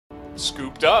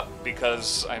scooped up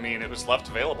because, I mean, it was left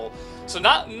available. So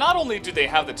not only do they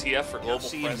have the TF for global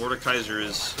presence. Mordekaiser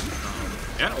is,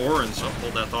 and Oren, so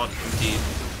hold that thought. He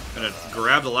gonna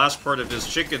grab the last part of his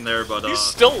chicken there, but he's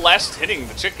still last hitting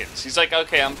the chickens. He's like,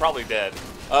 okay, I'm probably dead.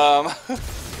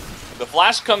 The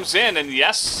flash comes in, and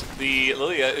yes, the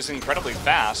Lilia is incredibly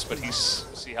fast, but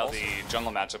see how the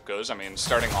jungle matchup goes. I mean,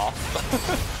 starting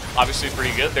off, obviously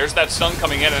pretty good. There's that stun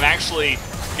coming in, and actually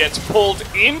gets pulled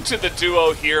into the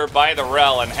duo here by the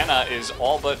Rel, and Henna is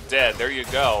all but dead. There you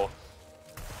go.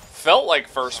 Felt like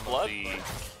first blood. The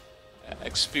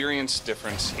experience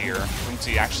difference here.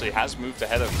 Umti actually has moved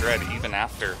ahead of Dread even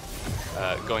after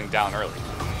going down early.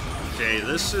 Okay,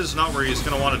 this is not where he's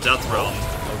going to want a death realm.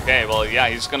 Okay, well, yeah,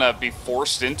 he's going to be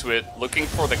forced into it, looking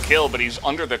for the kill, but he's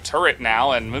under the turret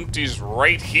now, and Mumti's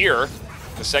right here.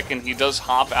 The second he does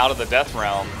hop out of the death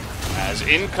realm, as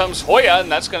in comes Hoya,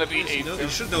 and that's going to be a... You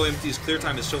should know Mumti's clear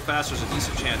time is so fast, there's a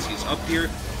decent chance he's up here.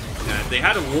 And they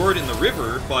had a ward in the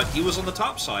river, but he was on the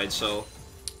top side, so...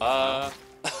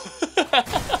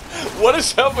 What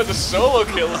is up with the solo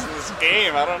kills in this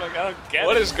game? I don't get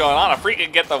what is going on.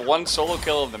 Afreeca get the one solo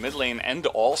kill of the mid lane and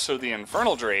also the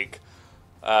Infernal Drake.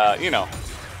 You know,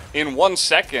 in 1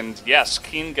 second, yes,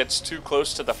 Keen gets too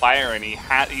close to the fire and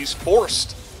he's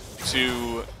forced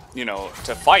to, you know,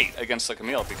 to fight against the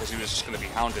Camille because he was just going to be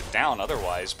hounded down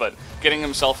otherwise. But getting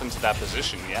himself into that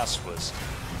position, yes, was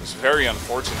very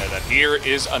unfortunate. And here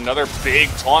is another big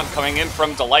taunt coming in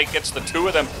from Delight. Gets the two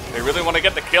of them. They really want to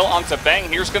get the kill onto Bang.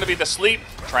 Here's going to be the sleep.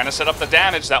 Trying to set up the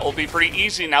damage. That will be pretty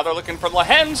easy. Now they're looking for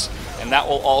Lehens. And that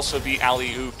will also be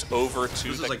alley-ooped over to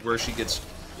This is like where she gets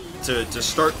to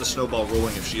start the snowball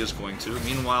rolling if she is going to.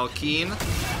 Meanwhile, Keen.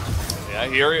 Yeah,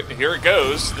 here it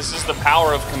goes. This is the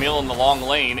power of Camille in the long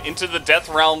lane. Into the Death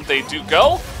Realm they do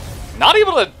go. Not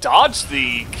able to dodge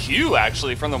the Q,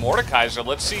 actually, from the Mordekaiser.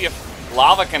 Let's see if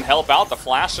Lava can help out. The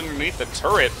flash underneath the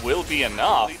turret will be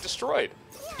enough. Destroyed.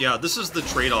 Yeah, this is the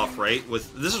trade-off, right?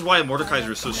 This is why Mordekaiser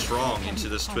is so strong into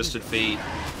this Twisted Fate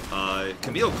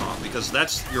Camille comp, because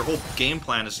that's your whole game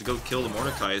plan is to go kill the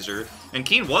Mordekaiser. And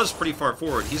Keen was pretty far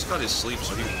forward. He's got his sleep,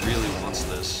 so he really wants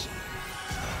this.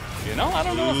 You know, I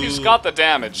don't know if he's got the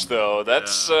damage, though.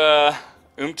 That's,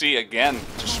 Umti, again,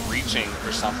 just reaching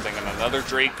for something. And another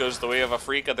Drake goes the way of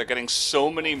Afreeca. They're getting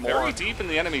so many more. Very deep in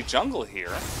the enemy jungle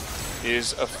here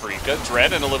is Afreeca.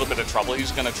 Dread in a little bit of trouble.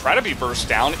 He's going to try to be burst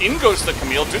down. In goes the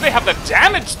Camille. Do they have the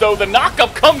damage, though? The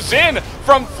knockup comes in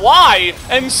from Fly,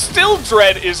 and still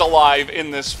Dread is alive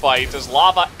in this fight as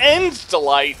Lava and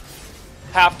Delight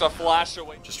have to flash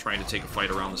away. Just trying to take a fight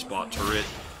around the spot turret.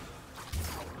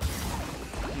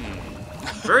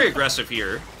 Very aggressive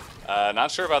here. Not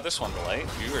sure about this one, Delight.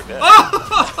 You are dead.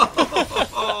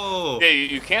 Oh! Yeah,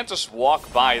 you can't just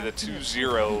walk by the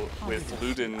 2-0 with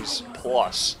Luden's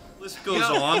plus. List goes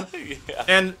on. Yeah.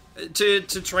 And to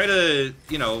try to,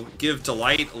 you know, give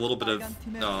Delight a little bit of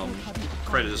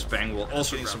credit as Bang will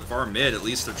also need some far mid. At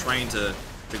least they're trying to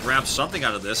grab something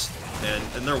out of this.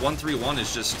 And their 1-3-1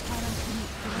 is just,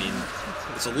 I mean,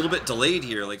 it's a little bit delayed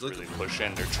here. Like, look, really push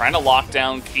in. They're trying to lock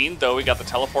down Keen, though. We got the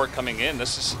teleport coming in.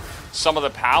 This is some of the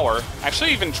power.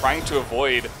 Actually, even trying to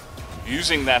avoid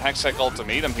using that Hextech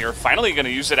ultimatum here. Finally going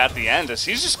to use it at the end, as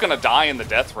he's just going to die in the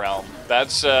Death Realm.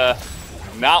 That's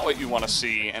not what you want to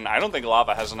see, and I don't think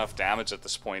Lava has enough damage at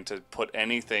this point to put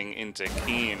anything into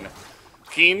Keen.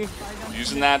 Keen,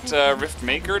 using that Rift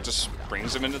Maker, just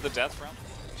brings him into the Death Realm.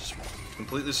 Just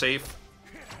completely safe.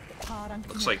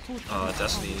 Looks like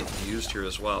Destiny used here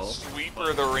as well.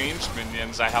 Sweeper the ranged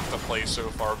minions I have to play so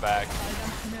far back.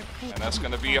 And that's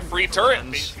going to be a free turret.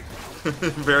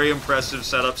 Very impressive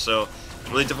setup, so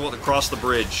really difficult to cross the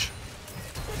bridge.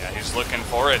 Yeah, he's looking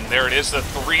for it, and there it is. The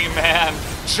three-man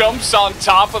jumps on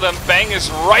top of them. Bang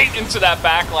is right into that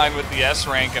backline with the S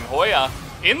rank, and Hoya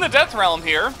in the Death Realm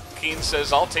here. Keen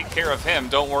says, I'll take care of him.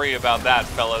 Don't worry about that,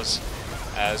 fellas.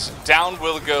 As down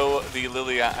will go the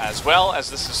Lilia as well, as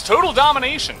this is total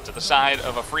domination to the side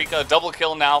of Afreeca. Double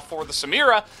kill now for the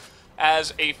Samira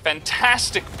as a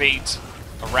fantastic bait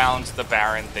around the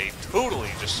Baron. They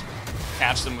totally just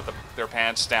catch them with their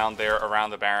pants down there around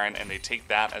the Baron, and they take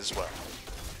that as well.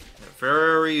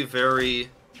 Very, very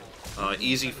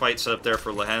easy fight set up there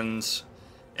for Lehens.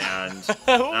 And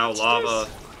now Lava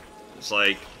is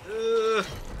like,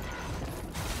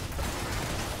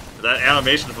 that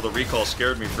animation for the recall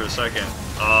scared me for a second.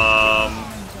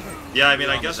 Yeah, I mean,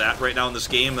 I guess that right now in this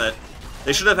game that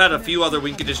they should have had a few other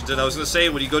win conditions. And I was going to say,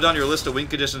 when you go down your list of win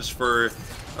conditions for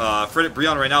Fredit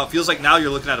BRION right now, it feels like now you're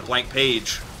looking at a blank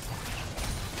page.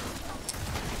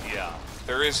 Yeah,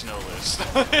 there is no list.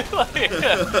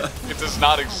 It does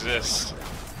not exist.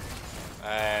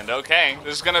 And okay,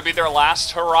 this is going to be their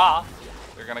last hurrah.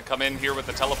 They're going to come in here with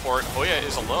the teleport. Hoya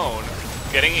is alone.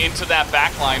 Getting into that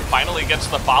backline, finally gets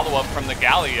the follow-up from the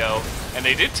Galio. And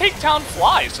they did take down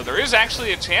Fly, so there is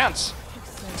actually a chance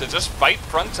to just fight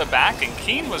front to back. And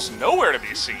Keen was nowhere to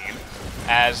be seen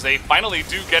as they finally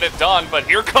do get it done. But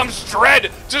here comes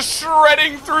Dread, just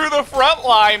shredding through the front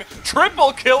line.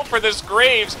 Triple kill for this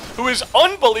Graves, who is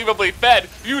unbelievably fed.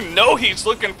 You know he's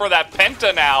looking for that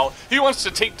Penta now. He wants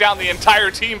to take down the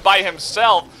entire team by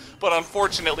himself. But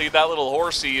unfortunately, that little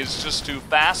horsey is just too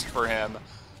fast for him.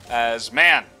 As,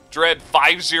 man, Dread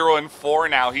 5-0-4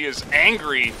 now. He is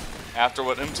angry after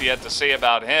what Umti had to say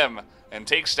about him and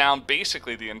takes down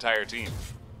basically the entire team.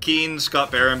 Keen's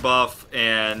got Baron buff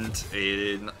and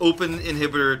an open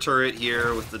inhibitor turret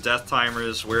here with the death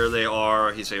timers where they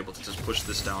are. He's able to just push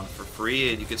this down for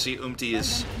free, and you can see Umti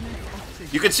is...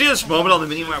 You can see this moment on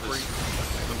the minimap where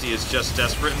Umti is just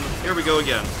desperate, and here we go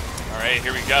again. Alright,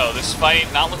 here we go. This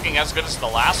fight not looking as good as the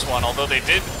last one, although they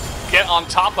did get on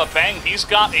top of Bang. He's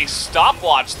got a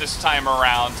stopwatch this time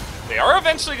around. They are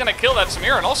eventually going to kill that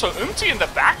Samir, and also Umti in the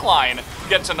backline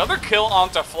gets another kill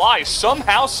onto Fly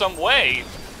somehow, some way.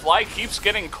 Fly keeps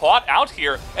getting caught out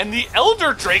here, and the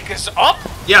Elder Drake is up.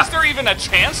 Yeah. Is there even a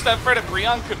chance that Fredit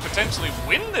BRION could potentially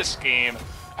win this game,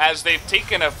 as they've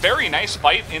taken a very nice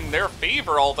fight in their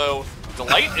favor, although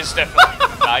Delight is definitely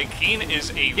going to die. Keen is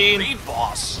a read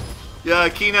boss. Yeah,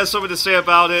 Keen has something to say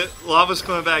about it. Lava's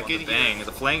coming back in. Bang,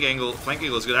 the flank angle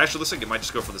is good. Actually, looks like it might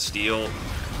just go for the steal.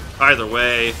 Either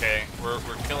way. Okay, we're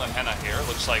killing Henna here.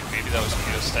 Looks like maybe that was a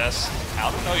Mia's test. I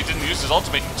don't know, he didn't use his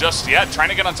ultimate just yet. Trying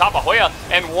to get on top of Hoya.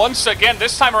 And once again,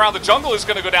 this time around, the jungle is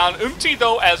going to go down. Umti,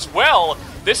 though, as well.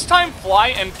 This time, Fly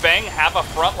and Bang have a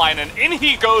front line, and in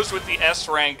he goes with the S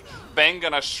rank. Bang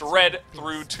going to shred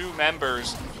through two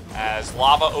members. As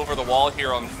Lava over the wall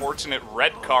here, unfortunate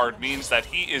red card means that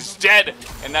he is dead,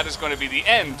 and that is going to be the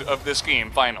end of this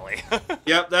game, finally.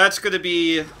 Yep, that's going to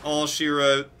be all she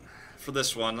wrote for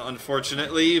this one,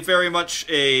 unfortunately. Very much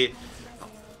a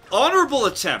honorable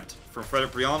attempt from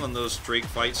Fredit BRION on those Drake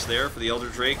fights there for the Elder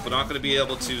Drake, but not going to be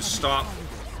able to stop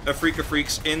Afreeca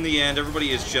Freecs in the end. Everybody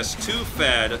is just too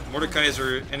fed.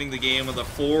 Mordekaiser ending the game with a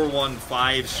 4-1-5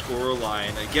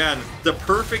 scoreline. Again, the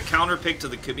perfect counter pick to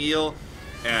the Camille,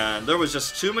 and there was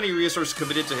just too many resources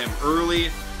committed to him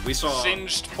early. We saw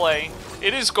singed play.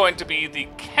 It is going to be the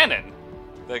Kennen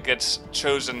that gets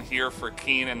chosen here for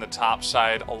Keen in the top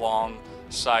side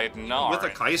alongside Gnar. With a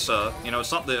Kaisa, you know,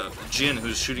 it's not the Jhin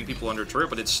who's shooting people under turret,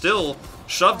 but it's still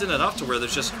shoved in enough to where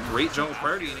there's just great jungle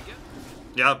priority. And again,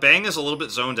 yeah, Bang is a little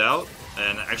bit zoned out,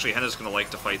 and actually Henna's going to like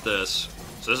to fight this.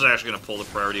 So this is actually going to pull the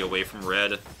priority away from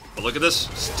Red. But look at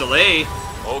this delay.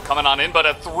 Oh, coming on in, but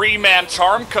a three-man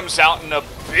charm comes out, and a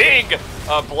big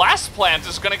blast plant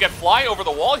is going to get Fly over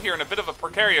the wall here in a bit of a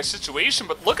precarious situation.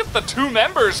 But look at the two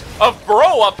members of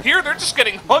Bro up here. They're just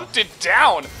getting hunted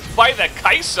down by the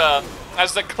Kaisa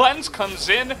as the cleanse comes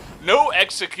in. No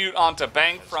execute onto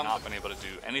Bang from not been able to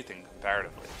do anything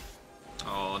comparatively.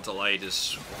 Oh, Delight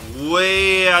is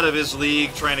way out of his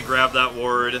league trying to grab that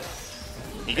ward.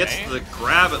 He gets the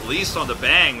grab at least on the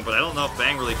Bang, but I don't know if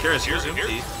Bang really cares. Here's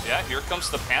Umti. Yeah, here comes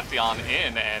the Pantheon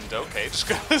in, and okay, just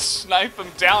gonna snipe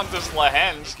him down, just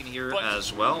Lehens. Here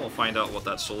as well. We'll find out what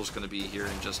that soul is going to be here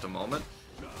in just a moment.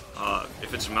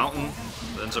 If it's Mountain,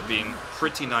 it ends up being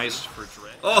pretty nice for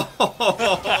Dread. Oh!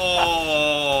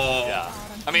 Yeah.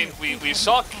 I mean, we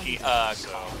saw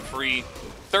free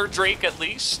third Drake at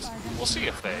least. We'll see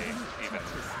if they even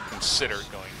consider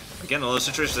going. Again, in those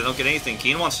situations, they don't get anything.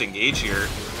 Keen wants to engage here.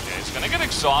 Yeah, he's going to get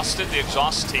exhausted. The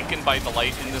exhaust taken by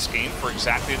Delight in this game for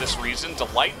exactly this reason.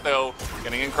 Delight, though,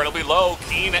 getting incredibly low.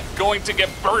 Keen going to get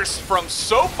burst from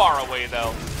so far away,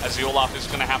 though, as the Olaf is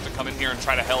going to have to come in here and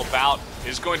try to help out.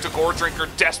 Is going to Gore Drinker,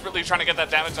 desperately trying to get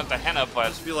that damage onto Henna, but... I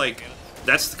just feel like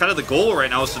that's kind of the goal right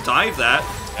now, is to dive that.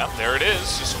 Yep, there it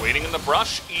is. Just waiting in the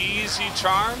brush. Easy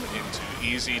charm into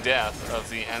easy death of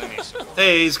the enemies.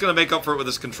 Hey, he's going to make up for it with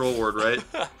his control ward, right?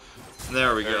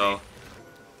 There we go.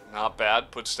 Not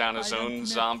bad. Puts down his own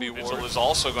zombie ward. Is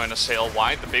also going to sail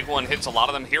wide. The big one hits a lot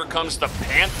of them. Here comes the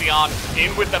Pantheon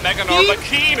in with the Mega Gnar, but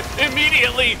Keen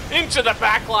immediately into the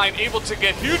backline, able to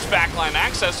get huge backline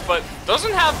access, but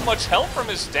doesn't have much help from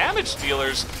his damage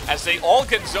dealers as they all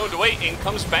get zoned away. In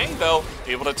comes Bang, though,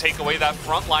 able to take away that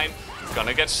front line.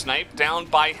 Gonna get sniped down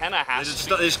by Henna. They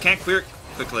just can't clear it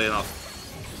quickly enough.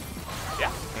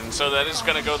 Yeah, and so that is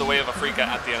going to go the way of Afreeca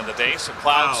at the end of the day. So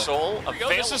Cloud Soul,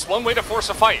 this is one way to force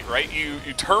a fight, right? You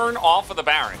turn off of the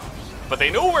Baron. But they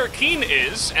know where Keen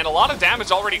is, and a lot of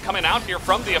damage already coming out here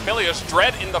from the Aphelios.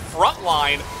 Dread in the front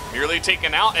line, nearly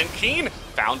taken out, and Keen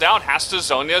found out, has to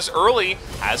Zhonya's early,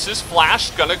 has his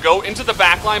flash, gonna go into the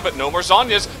backline, but no more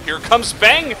Zhonya's. Here comes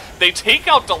Bang. They take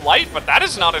out Delight, but that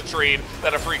is not a trade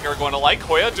that Afreeca are going to like.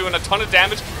 Hoya doing a ton of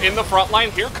damage in the front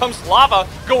line. Here comes Lava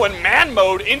going man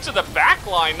mode into the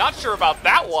backline. Not sure about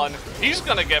that one. He's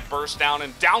gonna get burst down,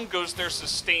 and down goes their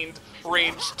sustained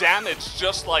range damage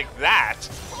just like that.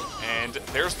 And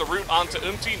there's the route onto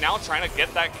Umti, now trying to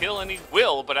get that kill, and he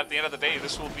will, but at the end of the day,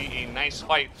 this will be a nice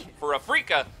fight for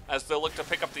Afreeca as they'll look to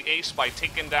pick up the ace by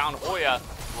taking down Hoya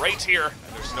right here.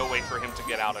 And there's no way for him to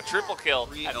get out. A triple kill.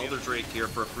 Elder Drake here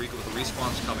for Afreeca with the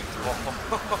respawns coming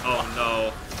through. Oh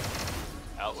no.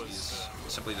 That was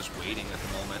simply just waiting at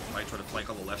the moment. Might try to flank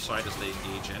on the left side as they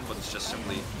engage in, but it's just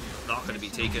simply not going to be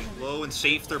taken. Low and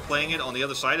safe, they're playing it on the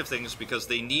other side of things because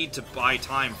they need to buy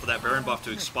time for that Baron buff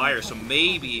to expire, so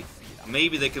maybe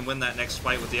they can win that next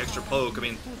fight with the extra poke. I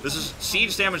mean, this is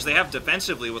siege damage they have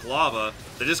defensively with Lava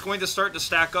that is going to start to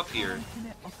stack up here.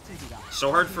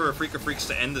 So hard for Afreeca Freecs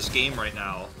to end this game right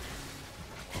now.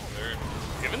 They're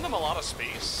giving them a lot of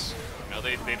space. You know,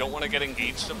 they don't want to get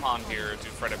engaged upon here to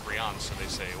Fredit BRION, so they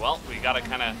say, well, we got to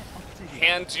kind of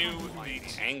hand you the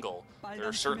angle.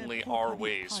 There certainly are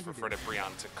ways for Fredit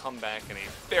BRION to come back in a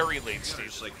very late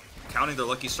stage. Like, counting their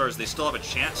lucky stars, they still have a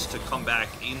chance to come back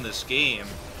in this game.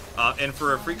 And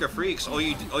for Afreeca Freecs,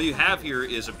 all you have here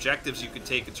is objectives you can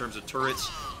take in terms of turrets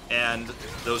and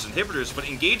those inhibitors, but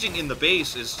engaging in the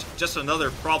base is just another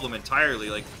problem entirely.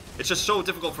 Like, it's just so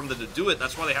difficult for them to do it.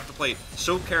 That's why they have to play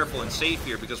so careful and safe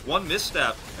here, because one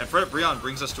misstep and Fredit BRION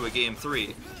brings us to a game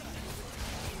 3.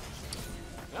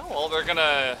 Yeah, well, they're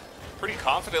gonna pretty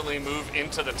confidently move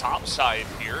into the top side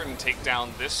here and take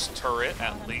down this turret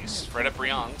at least. Fredit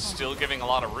BRION still giving a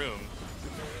lot of room,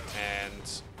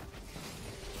 and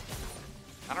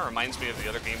kind of reminds me of the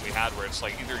other game we had where it's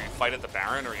like either you fight at the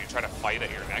Baron or you try to fight at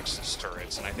your Nexus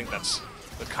turrets, and I think that's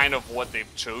the kind of what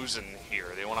they've chosen here.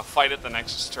 They want to fight at the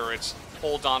Nexus turrets,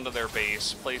 hold on to their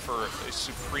base, play for a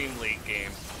supreme late game.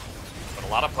 But a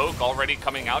lot of poke already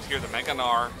coming out here. The Mega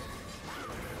Gnar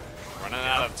running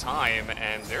out of time,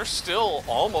 and they're still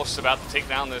almost about to take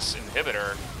down this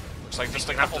inhibitor. Looks like just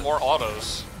a couple more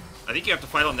autos. I think you have to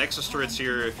fight on Nexus turrets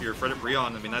here if you're Fredit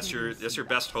BRION. I mean, that's your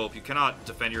best hope. You cannot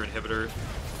defend your inhibitor.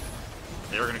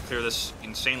 They're going to clear this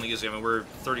insanely easy. I mean, we're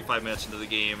 35 minutes into the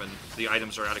game, and the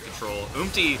items are out of control.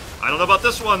 Umti, I don't know about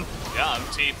this one. Yeah,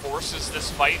 Umti forces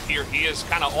this fight here. He is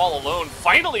kind of all alone,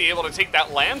 finally able to take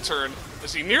that lantern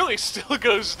as he nearly still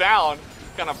goes down,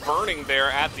 kind of burning there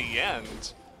at the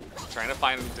end. Trying to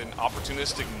find an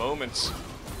opportunistic moment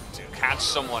to catch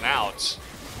someone out.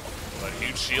 But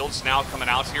huge shields now coming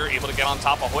out here, able to get on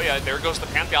top of Hoya. There goes the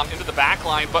Pantheon into the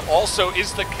backline, but also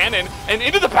is the Kennen. And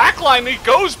into the backline he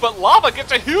goes, but Lava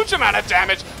gets a huge amount of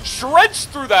damage, shreds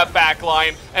through that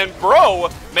backline, and Bro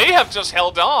may have just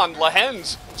held on.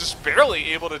 Lehen's just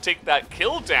barely able to take that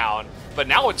kill down, but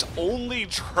now it's only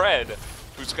Dread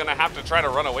who's going to have to try to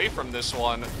run away from this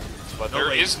one. But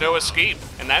there is no escape,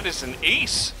 and that is an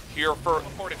ace here for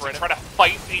to try to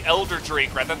fight the Elder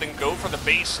Drake rather than go for the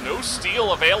base. No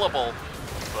steal available,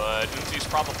 but Umti's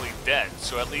probably dead,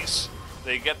 so at least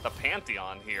they get the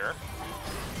Pantheon here.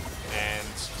 And,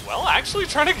 well, actually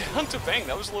trying to get onto Bang.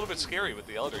 That was a little bit scary with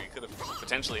the Elder. He could have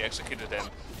potentially executed him.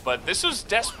 But this was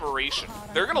desperation.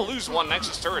 They're going to lose one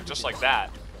Nexus turret just like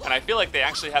that. And I feel like they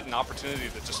actually had an opportunity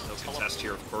to just contest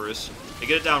here, of course. They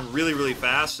get it down really, really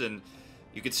fast, and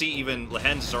you can see even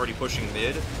Lehen's is already pushing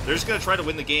mid. They're just going to try to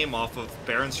win the game off of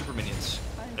Baron super minions.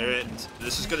 And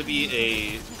this is going to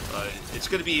be it's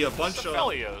going to be a bunch of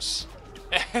Felios.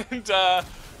 And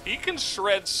he can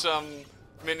shred some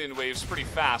minion waves pretty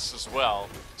fast as well,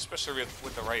 especially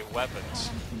with the right weapons.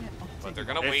 But they're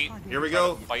going to wait. Here we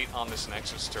go. Fight on this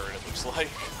Nexus turret, it looks like.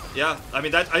 Yeah, I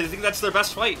mean, I think that's their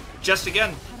best fight. Just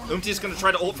again, Umti's going to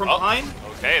try to ult from behind.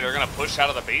 Okay, they're going to push out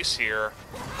of the base here.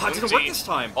 It didn't work this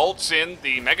time. Ults in,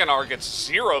 the Mega Gnar gets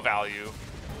 0 value.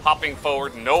 Hopping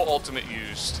forward, no ultimate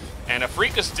used. And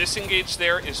Afreeca's disengage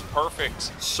there is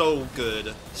perfect. So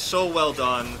good. So well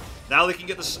done. Now they can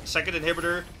get the second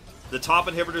inhibitor. The top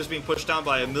inhibitor is being pushed down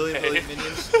by a million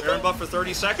minions. Baron buff for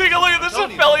 30 seconds. Take a look at this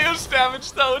Aphelios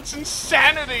damage, though. It's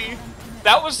insanity.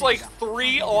 That was like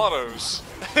 3 autos.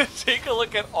 Take a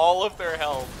look at all of their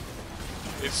health.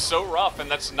 It's so rough, and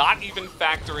that's not even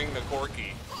factoring the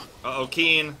Corki. Uh-oh,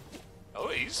 Keen. Oh,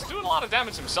 he's doing a lot of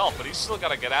damage himself, but he's still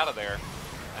got to get out of there.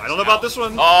 I don't know about this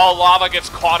one. Oh, Lava gets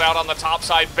caught out on the top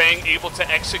side. Bang able to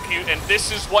execute, and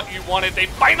this is what you wanted. They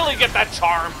finally get that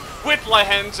charm with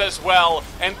Lehen's as well,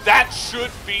 and that should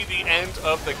be the end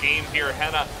of the game here.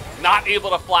 Henna not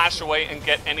able to flash away and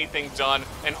get anything done,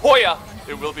 and Hoya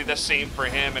it will be the same for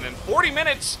him. And in 40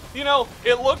 minutes, you know,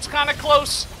 it looked kind of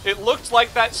close. It looked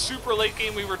like that super late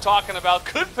game we were talking about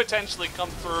could potentially come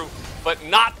through, but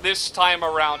not this time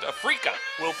around. Afreeca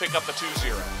will pick up the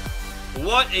 2-0.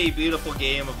 What a beautiful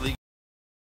game of League